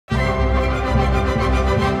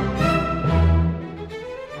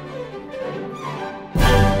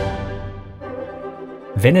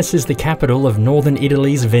Venice is the capital of northern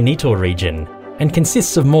Italy's Veneto region and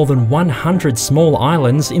consists of more than 100 small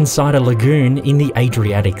islands inside a lagoon in the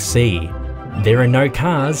Adriatic Sea. There are no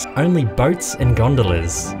cars, only boats and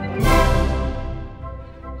gondolas.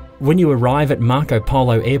 When you arrive at Marco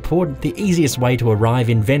Polo Airport, the easiest way to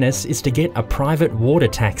arrive in Venice is to get a private water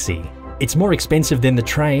taxi. It's more expensive than the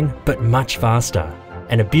train, but much faster,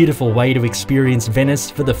 and a beautiful way to experience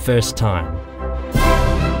Venice for the first time.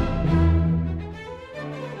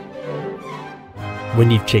 When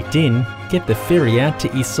you've checked in, get the ferry out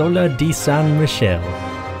to Isola di San Michele.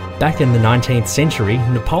 Back in the 19th century,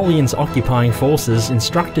 Napoleon's occupying forces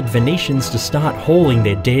instructed Venetians to start hauling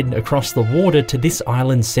their dead across the water to this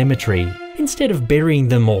island cemetery, instead of burying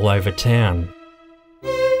them all over town.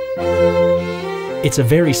 It's a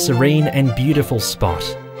very serene and beautiful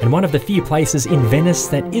spot, and one of the few places in Venice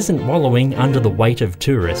that isn't wallowing under the weight of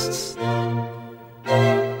tourists.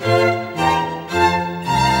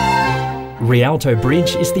 Rialto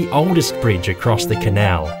Bridge is the oldest bridge across the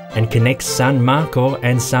canal and connects San Marco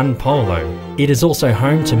and San Polo. It is also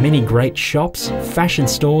home to many great shops, fashion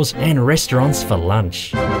stores and restaurants for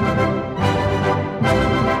lunch.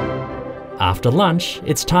 After lunch,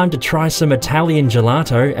 it's time to try some Italian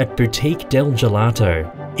gelato at Boutique del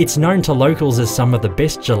Gelato. It's known to locals as some of the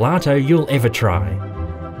best gelato you'll ever try.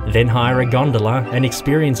 Then hire a gondola and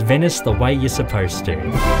experience Venice the way you're supposed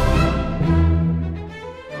to.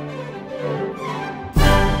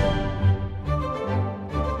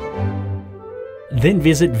 Then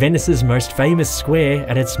visit Venice's most famous square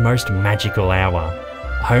at its most magical hour.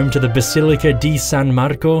 Home to the Basilica di San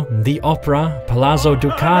Marco, the opera, Palazzo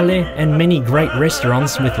Ducale and many great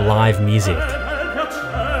restaurants with live music.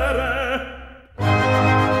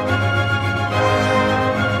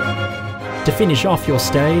 To finish off your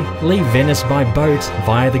stay, leave Venice by boat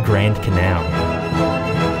via the Grand Canal.